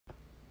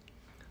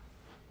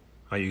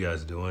How you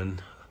guys doing?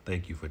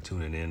 Thank you for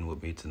tuning in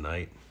with me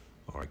tonight.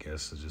 Or I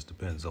guess it just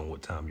depends on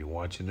what time you're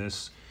watching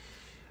this.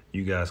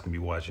 You guys can be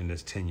watching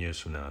this 10 years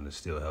from now and it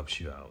still helps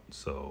you out.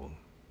 So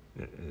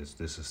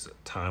this is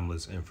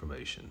timeless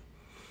information.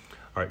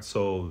 All right,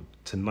 so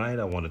tonight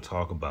I want to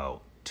talk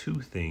about two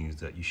things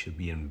that you should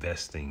be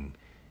investing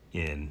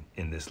in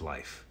this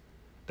life.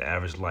 The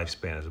average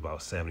lifespan is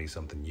about 70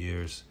 something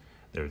years.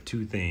 There are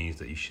two things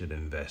that you should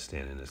invest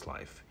in this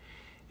life.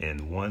 And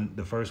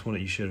the first one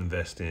that you should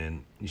invest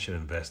in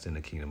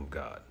the kingdom of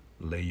God.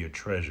 Lay your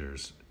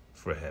treasures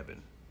for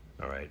heaven.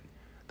 All right.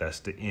 That's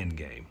the end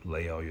game.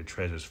 Lay all your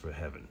treasures for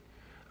heaven.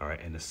 All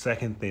right. And the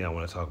second thing I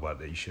want to talk about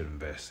that you should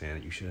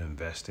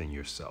invest in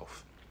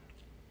yourself.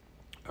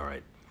 All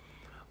right.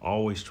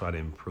 Always try to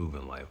improve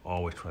in life.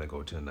 Always try to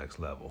go to the next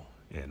level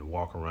and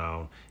walk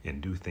around and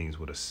do things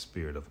with a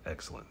spirit of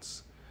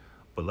excellence.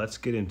 But let's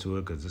get into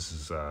it because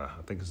I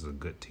think this is a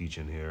good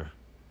teaching here.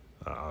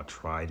 I'll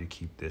try to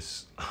keep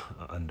this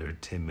under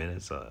 10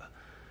 minutes.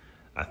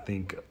 I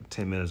think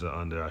 10 minutes or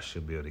under, I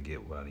should be able to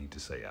get what I need to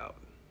say out.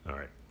 All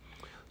right.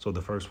 So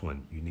the first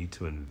one, you need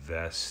to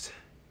invest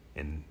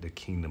in the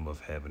kingdom of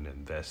heaven,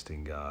 invest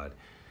in God.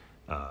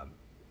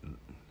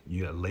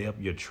 You lay up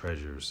your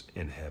treasures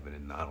in heaven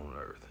and not on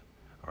earth.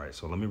 All right.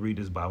 So let me read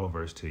this Bible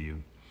verse to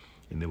you,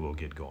 and then we'll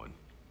get going.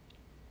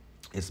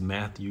 It's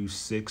Matthew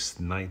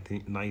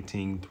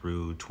 6:19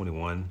 through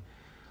 21.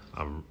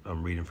 I'm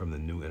reading from the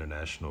New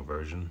International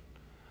Version.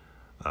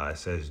 It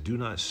says, Do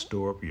not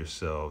store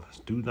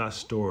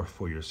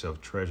for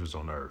yourself treasures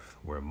on earth,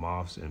 where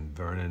moths and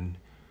vermin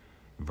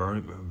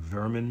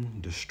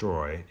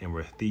destroy, and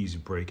where thieves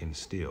break and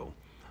steal.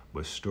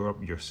 But store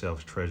up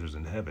yourselves treasures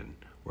in heaven,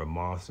 where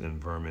moths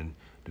and vermin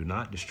do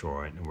not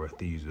destroy, and where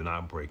thieves do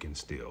not break and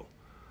steal.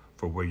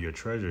 For where your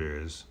treasure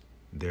is,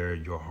 there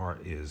your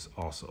heart is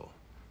also.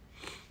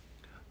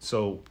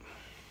 So,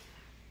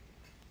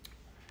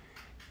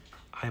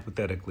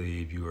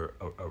 hypothetically, if you were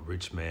a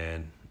rich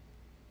man,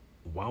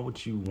 why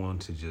would you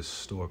want to just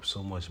store up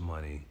so much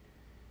money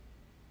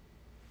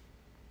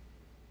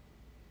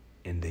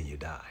and then you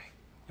die?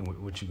 And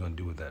what you gonna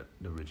do with the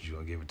riches? You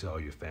gonna give it to all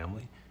your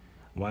family?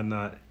 Why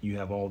not? You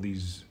have all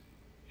these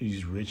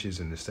riches,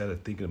 and instead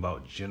of thinking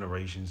about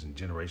generations and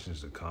generations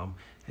to come,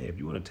 hey, if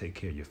you want to take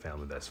care of your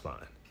family, that's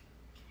fine.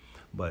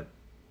 But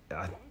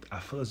I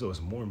feel as though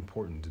it's more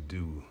important to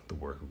do the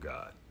work of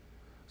God.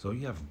 So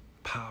you have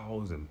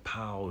piles and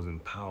piles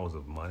and piles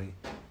of money.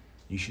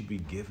 You should be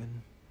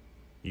giving.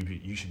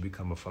 You should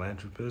become a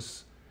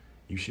philanthropist.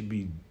 You should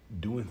be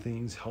doing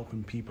things,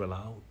 helping people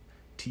out,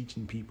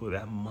 teaching people.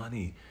 That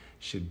money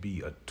should be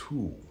a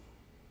tool.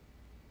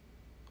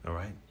 All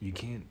right? You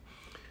can't.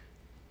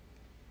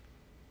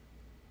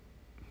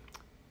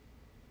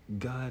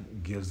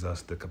 God gives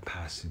us the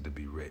capacity to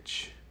be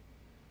rich,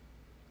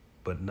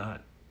 but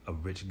not a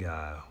rich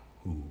guy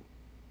who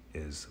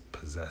is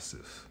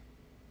possessive.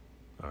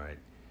 All right?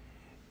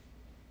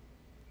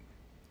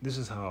 This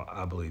is how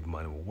I believe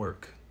money will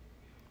work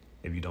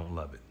if you don't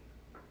love it.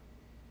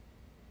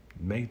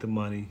 Make the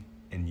money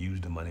and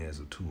use the money as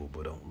a tool,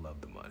 but don't love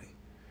the money.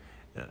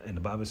 And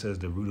the Bible says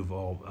the root of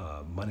all,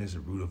 money is the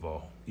root of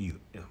all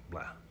evil.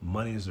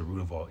 Money is the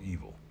root of all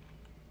evil.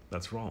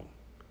 That's wrong.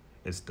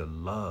 It's the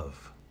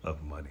love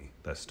of money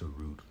that's the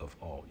root of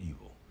all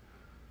evil.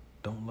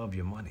 Don't love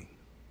your money.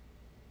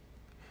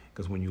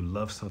 Because when you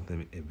love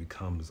something, it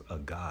becomes a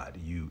god.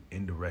 You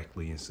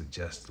indirectly and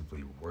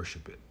suggestively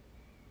worship it.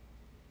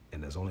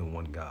 And there's only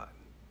one God.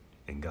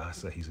 And God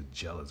said he's a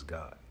jealous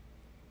God.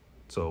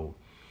 So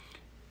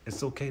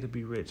it's okay to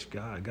be rich.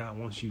 God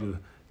wants you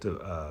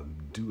to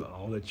do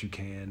all that you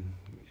can.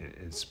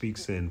 It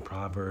speaks in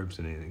Proverbs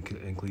and in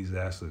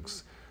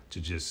Ecclesiastes to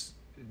just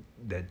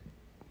that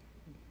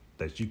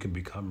you can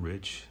become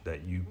rich,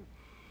 that you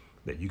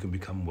can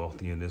become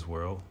wealthy in this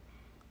world.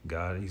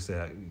 He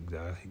said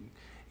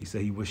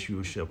he wishes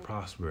you shall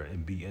prosper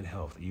and be in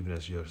health, even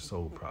as your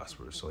soul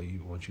prospers. So he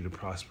wants you to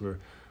prosper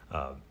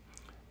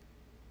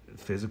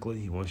physically,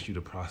 he wants you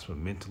to prosper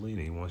mentally, and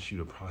he wants you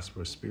to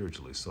prosper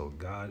spiritually. So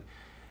God,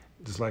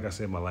 just like I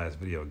said in my last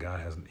video,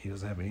 he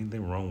doesn't have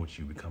anything wrong with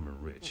you becoming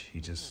rich.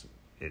 He just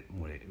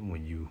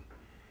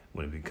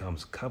when it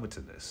becomes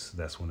covetousness,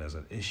 that's when there's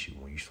an issue.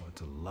 When you start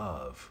to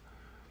love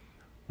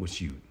what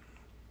you've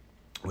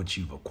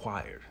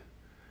acquired.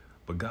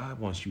 But God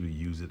wants you to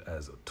use it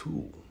as a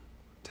tool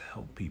to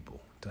help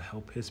people, to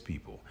help his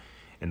people.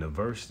 And the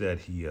verse that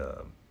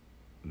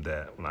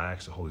that when I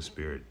asked the Holy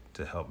Spirit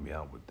to help me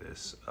out with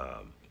this,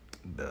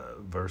 the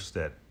verse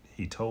that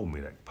he told me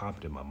that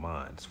popped in my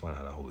mind, to find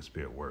out how the Holy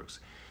Spirit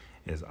works,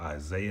 is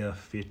Isaiah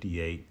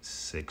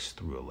 58:6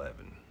 through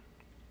 11.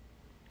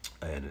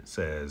 And it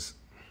says,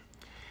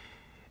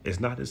 is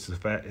not this the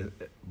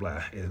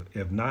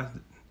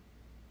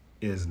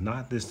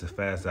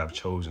fast I've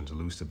chosen to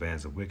loose the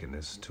bands of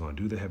wickedness, to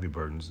undo the heavy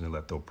burdens, and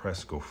let the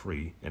oppressed go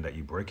free, and that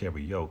you break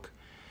every yoke?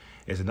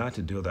 Is it not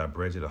to deal thy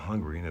bread to the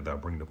hungry, and that thou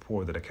bring the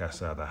poor that are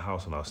cast out of thy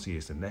house, and thou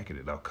seest the naked,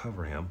 that thou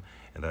cover him,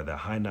 and that thou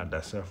hide not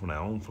thyself from thy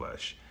own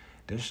flesh?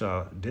 Then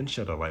shall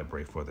the light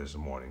break forth this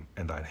morning,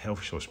 and thine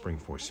health shall spring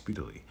forth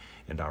speedily,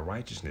 and thy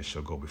righteousness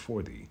shall go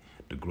before thee.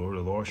 The glory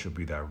of the Lord shall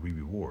be thy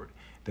reward.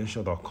 Then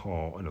shalt thou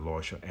call, and the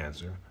Lord shall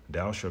answer.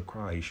 Thou shalt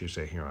cry, he shall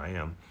say, Here I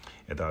am.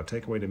 If thou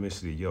take away the midst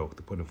of the yoke,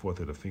 the putting forth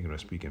of the finger, and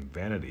speaking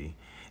vanity,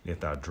 and if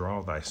thou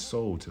draw thy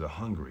soul to the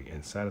hungry,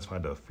 and satisfy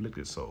the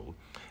afflicted soul,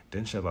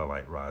 then shall thy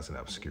light rise in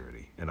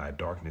obscurity, and thy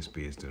darkness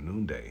be as the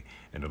noonday.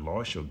 And the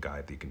Lord shall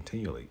guide thee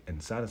continually,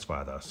 and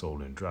satisfy thy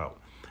soul in drought,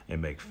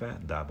 and make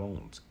fat thy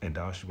bones. And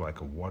thou shalt be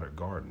like a watered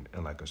garden,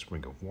 and like a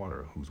spring of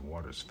water, whose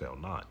waters fail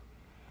not.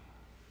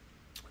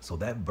 So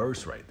that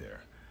verse right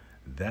there,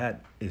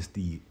 that is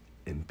the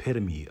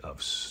epitome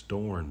of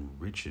storing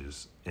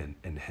riches in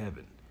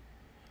heaven.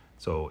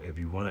 So if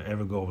you want to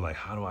ever go like,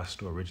 how do I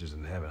store riches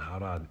in heaven? How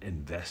do I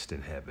invest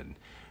in heaven?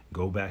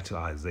 Go back to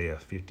Isaiah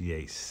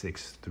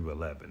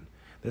 58:6-11.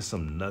 There's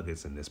some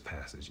nuggets in this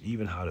passage,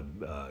 even how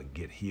to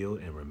get healed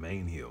and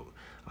remain healed.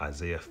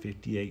 Isaiah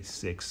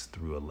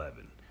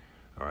 58:6-11.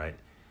 All right.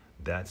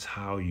 That's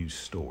how you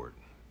store it.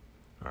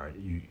 All right.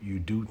 You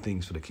do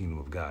things for the kingdom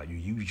of God. You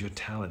use your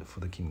talent for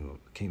the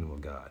kingdom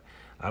of God.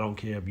 I don't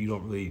care if you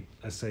don't really,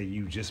 let's say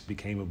you just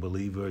became a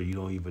believer, you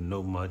don't even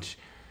know much.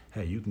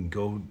 Hey, you can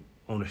go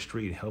on the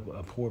street and help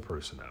a poor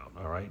person out.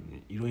 All right.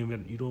 You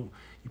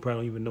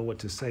probably don't even know what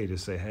to say. To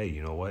say, hey,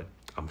 you know what?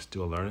 I'm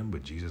still learning,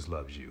 but Jesus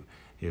loves you.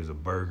 Here's a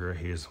burger.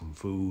 Here's some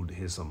food.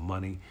 Here's some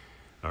money.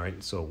 All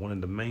right. So one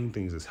of the main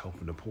things is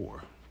helping the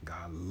poor.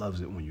 God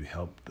loves it when you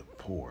help the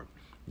poor.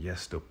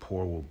 Yes, the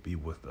poor will be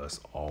with us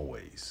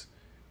always.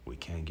 We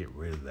can't get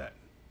rid of that,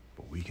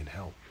 but we can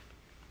help.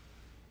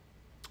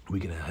 We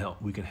can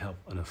help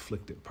an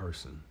afflicted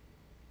person.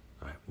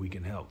 All right? We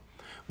can help.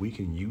 We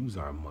can use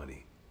our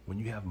money. When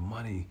you have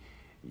money,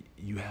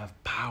 you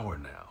have power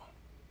now.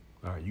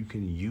 All right? You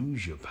can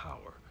use your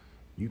power.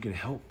 You can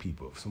help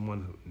people. If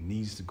someone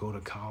needs to go to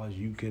college,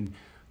 you can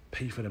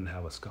pay for them to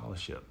have a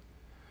scholarship.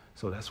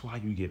 So that's why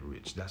you get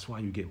rich. That's why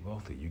you get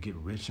wealthy. You get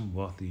rich and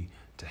wealthy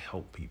to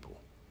help people,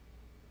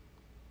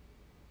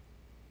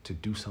 to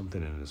do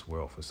something in this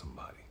world for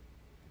somebody,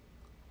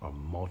 or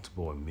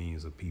multiple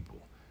means of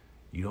people.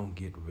 You don't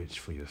get rich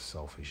for your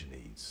selfish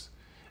needs.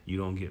 You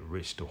don't get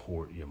rich to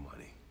hoard your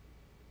money.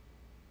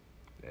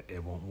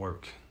 It won't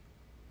work.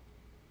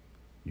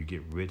 You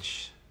get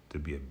rich to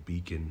be a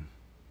beacon,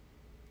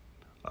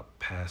 a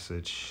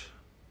passage,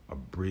 a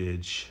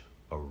bridge,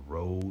 a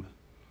road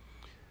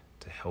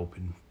to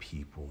helping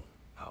people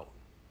out.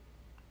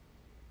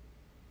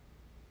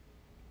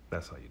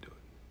 That's how you do it.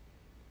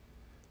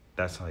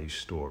 That's how you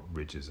store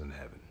riches in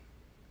heaven.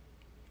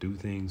 Do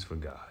things for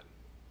God.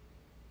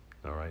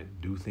 All right?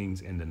 Do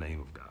things in the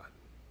name of God.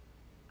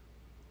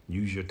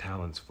 Use your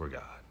talents for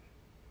God.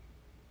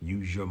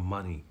 Use your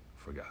money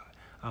for God.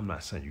 I'm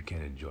not saying you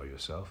can't enjoy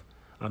yourself.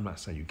 I'm not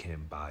saying you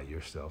can't buy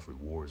yourself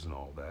rewards and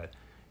all that.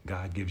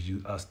 God gives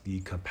us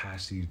the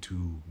capacity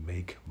to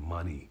make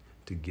money,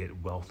 to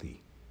get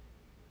wealthy.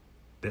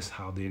 That's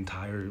how the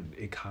entire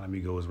economy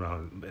goes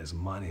around, as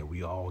money.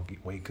 We all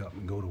wake up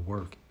and go to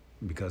work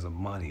because of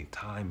money.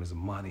 Time is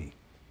money.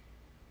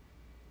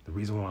 The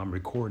reason why I'm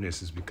recording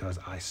this is because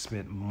I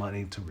spent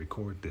money to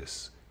record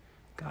this.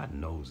 God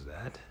knows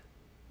that.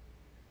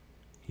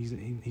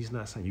 He's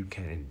not saying you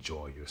can't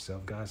enjoy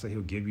yourself. God said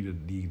he'll give you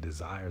the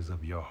desires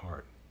of your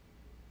heart.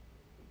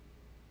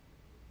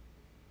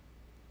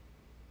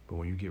 But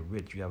when you get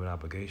rich, you have an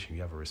obligation,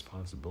 you have a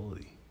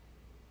responsibility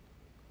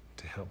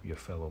to help your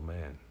fellow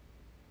man.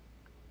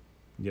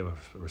 You have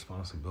a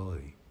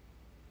responsibility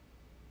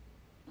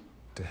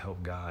to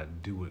help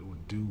God do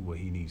what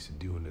he needs to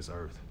do in this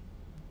earth.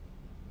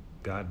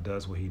 God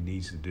does what he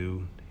needs to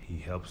do. He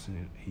helps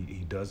him.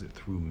 He does it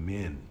through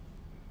men.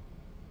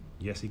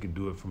 Yes, he can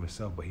do it for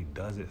himself, but he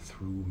does it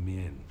through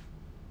men.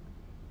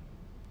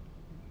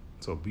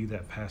 So be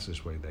that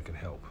passageway that can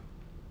help.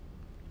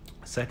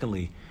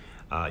 Secondly,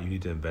 you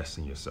need to invest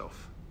in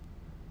yourself.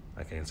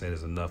 I can't say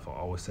this enough. I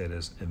always say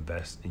this: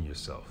 invest in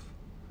yourself.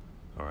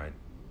 All right.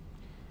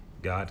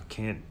 God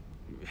can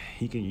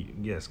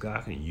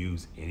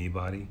use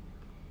anybody,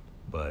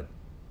 but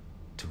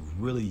to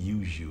really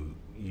use you,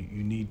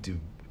 you need to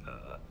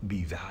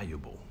be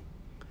valuable.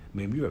 I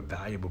mean, if you're a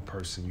valuable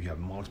person, you have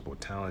multiple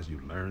talents, you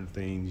learn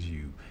things,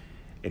 you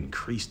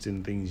increased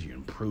in things, you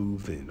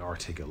improve in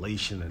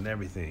articulation and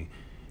everything,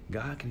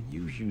 God can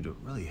use you to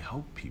really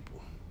help people.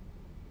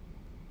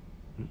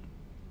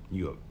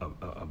 You're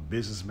a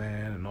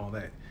businessman and all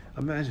that.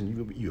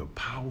 Imagine you're a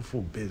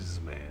powerful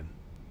businessman.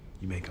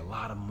 You make a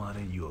lot of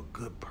money. You're a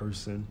good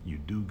person. You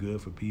do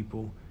good for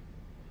people.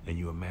 And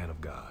you're a man of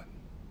God.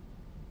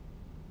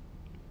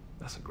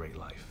 That's a great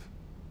life.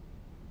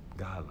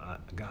 God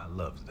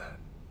loves that.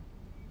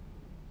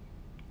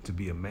 To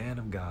be a man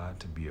of God,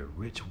 to be a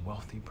rich,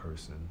 wealthy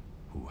person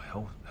who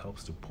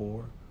helps the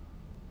poor,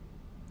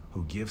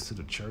 who gives to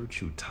the church,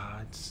 who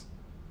tithes,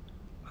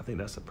 I think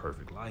that's a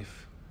perfect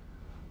life.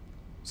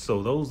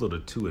 So those are the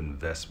two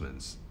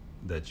investments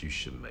that you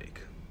should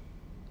make.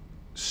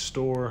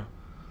 Store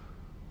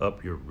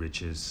up your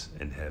riches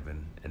in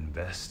heaven,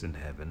 invest in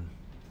heaven,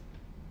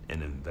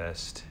 and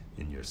invest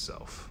in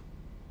yourself.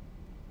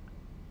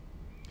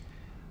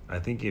 I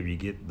think if you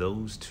get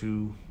those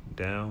two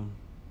down,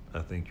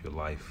 I think your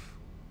life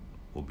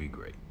will be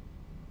great.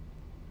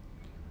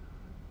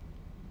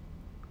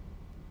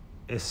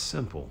 It's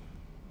simple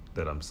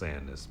that I'm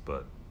saying this,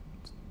 but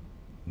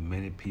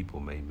many people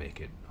may make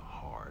it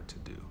hard to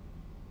do.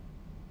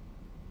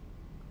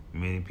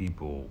 Many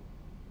people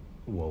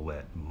will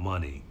let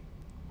money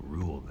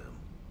rule them,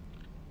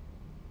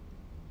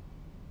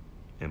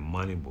 and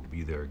money will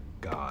be their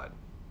God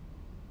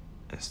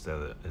instead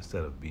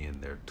of being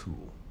their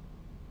tool.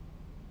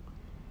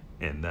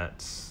 And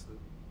that's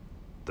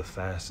the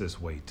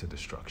fastest way to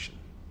destruction.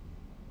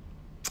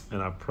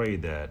 And I pray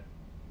that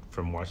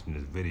from watching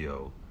this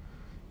video,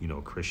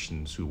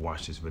 Christians who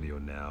watch this video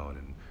now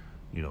and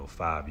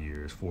 5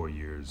 years, 4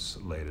 years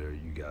later,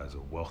 you guys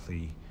are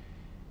wealthy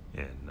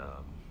and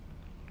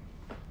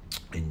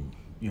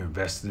you're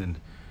investing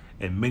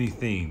in many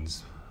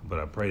things. But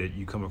I pray that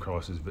you come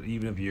across this, but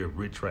even if you're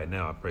rich right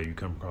now, I pray you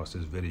come across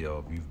this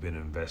video. If you've been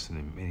investing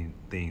in many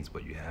things,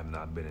 but you have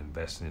not been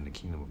investing in the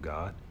kingdom of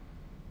God,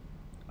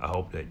 I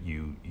hope that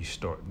you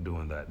start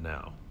doing that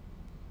now,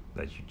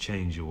 that you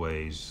change your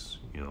ways.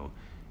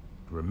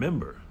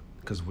 Remember,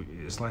 because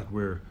it's like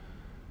we're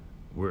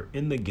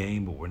in the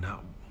game, but we're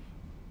not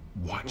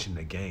watching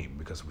the game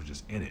because we're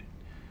just in it.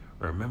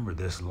 Remember,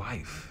 this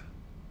life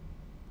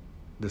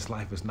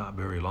is not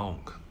very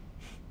long.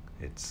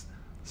 It's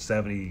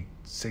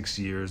 76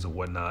 years or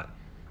whatnot,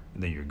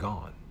 and then you're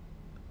gone.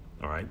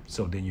 All right.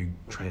 So then you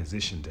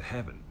transition to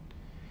heaven.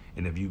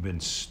 And if you've been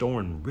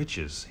storing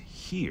riches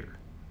here,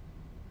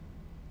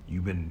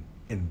 you've been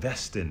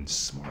investing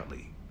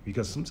smartly,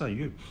 because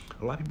sometimes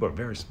a lot of people are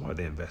very smart.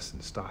 They invest in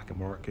the stock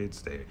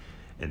markets. They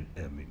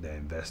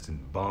invest in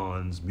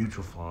bonds,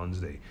 mutual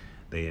funds. They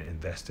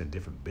invest in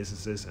different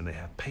businesses, and they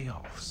have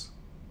payoffs.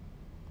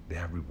 They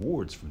have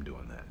rewards from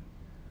doing that.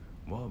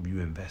 Well, if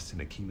you invest in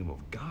the kingdom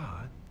of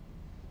God,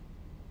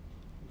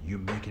 you're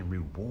making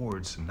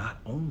rewards not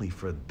only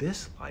for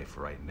this life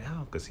right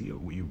now, because you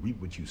reap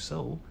what you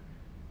sow,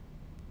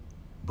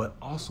 but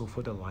also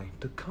for the life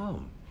to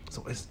come.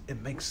 So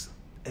it makes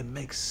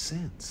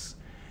sense.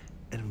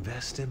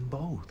 Invest in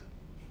both.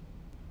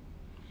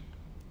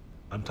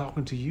 I'm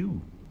talking to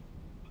you,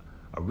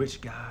 a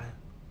rich guy,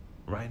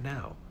 right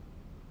now.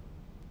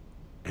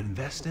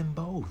 Invest in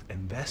both.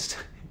 Invest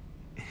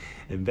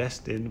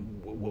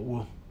in what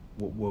will.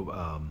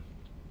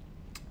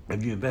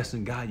 If you invest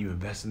in God, you're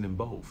investing in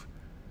both.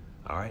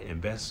 All right,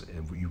 invest,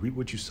 and you reap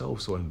what you sow.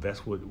 So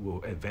invest what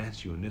will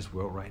advance you in this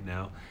world right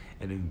now,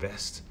 and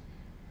invest,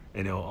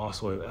 and it'll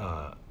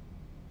also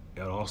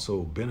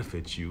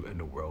benefit you in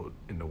the world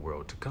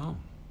to come.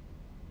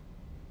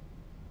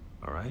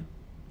 All right.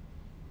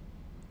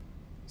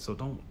 So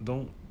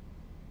don't.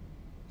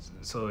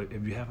 So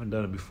if you haven't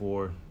done it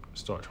before,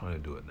 start trying to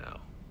do it now.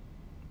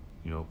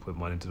 Put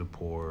money to the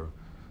poor,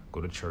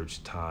 go to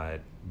church,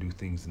 tithe, do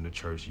things in the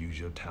church, use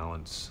your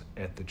talents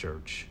at the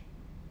church.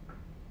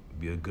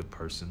 Be a good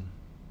person,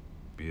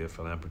 be a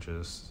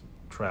philanthropist,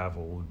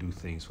 travel, do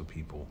things for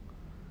people,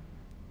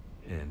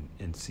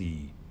 and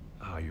see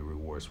how your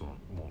rewards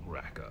won't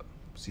rack up.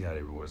 See how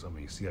your rewards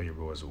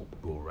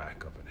will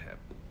rack up in heaven.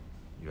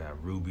 You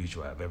have rubies,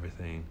 you'll have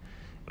everything.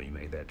 When you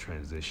make that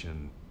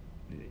transition,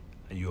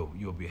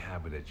 you'll be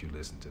happy that you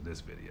listened to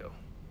this video.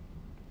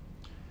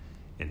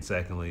 And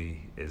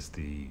secondly, is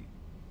the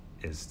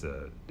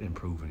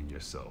improving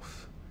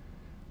yourself.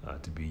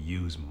 To be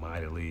used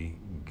mightily,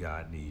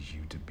 God needs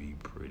you to be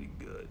pretty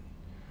good.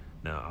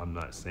 Now, I'm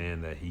not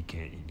saying that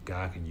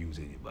God can use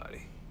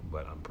anybody,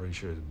 but I'm pretty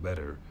sure it's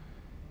better,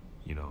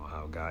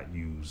 how God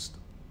used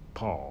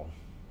Paul.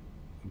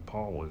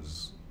 Paul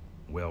was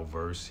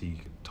well-versed. He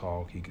could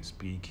talk, he could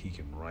speak, he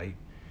can write,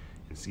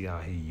 and see how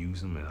he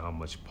used him and how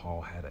much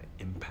Paul had an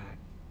impact.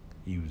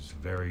 He was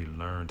a very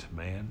learned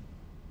man.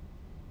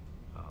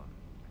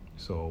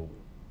 So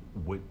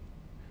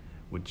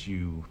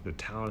the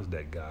talents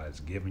that God's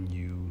given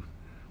you,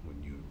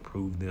 when you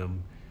improve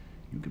them,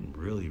 you can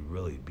really,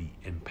 really be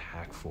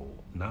impactful,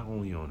 not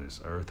only on this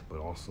earth, but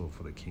also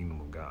for the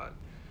kingdom of God.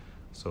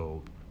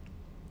 So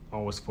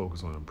always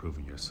focus on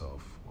improving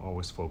yourself.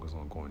 Always focus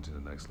on going to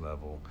the next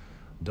level.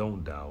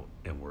 Don't doubt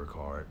and work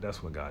hard.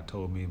 That's what God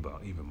told me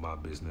about even my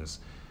business.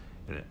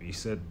 And he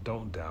said,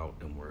 don't doubt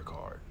and work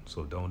hard.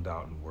 So don't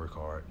doubt and work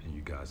hard, and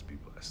you guys be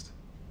blessed.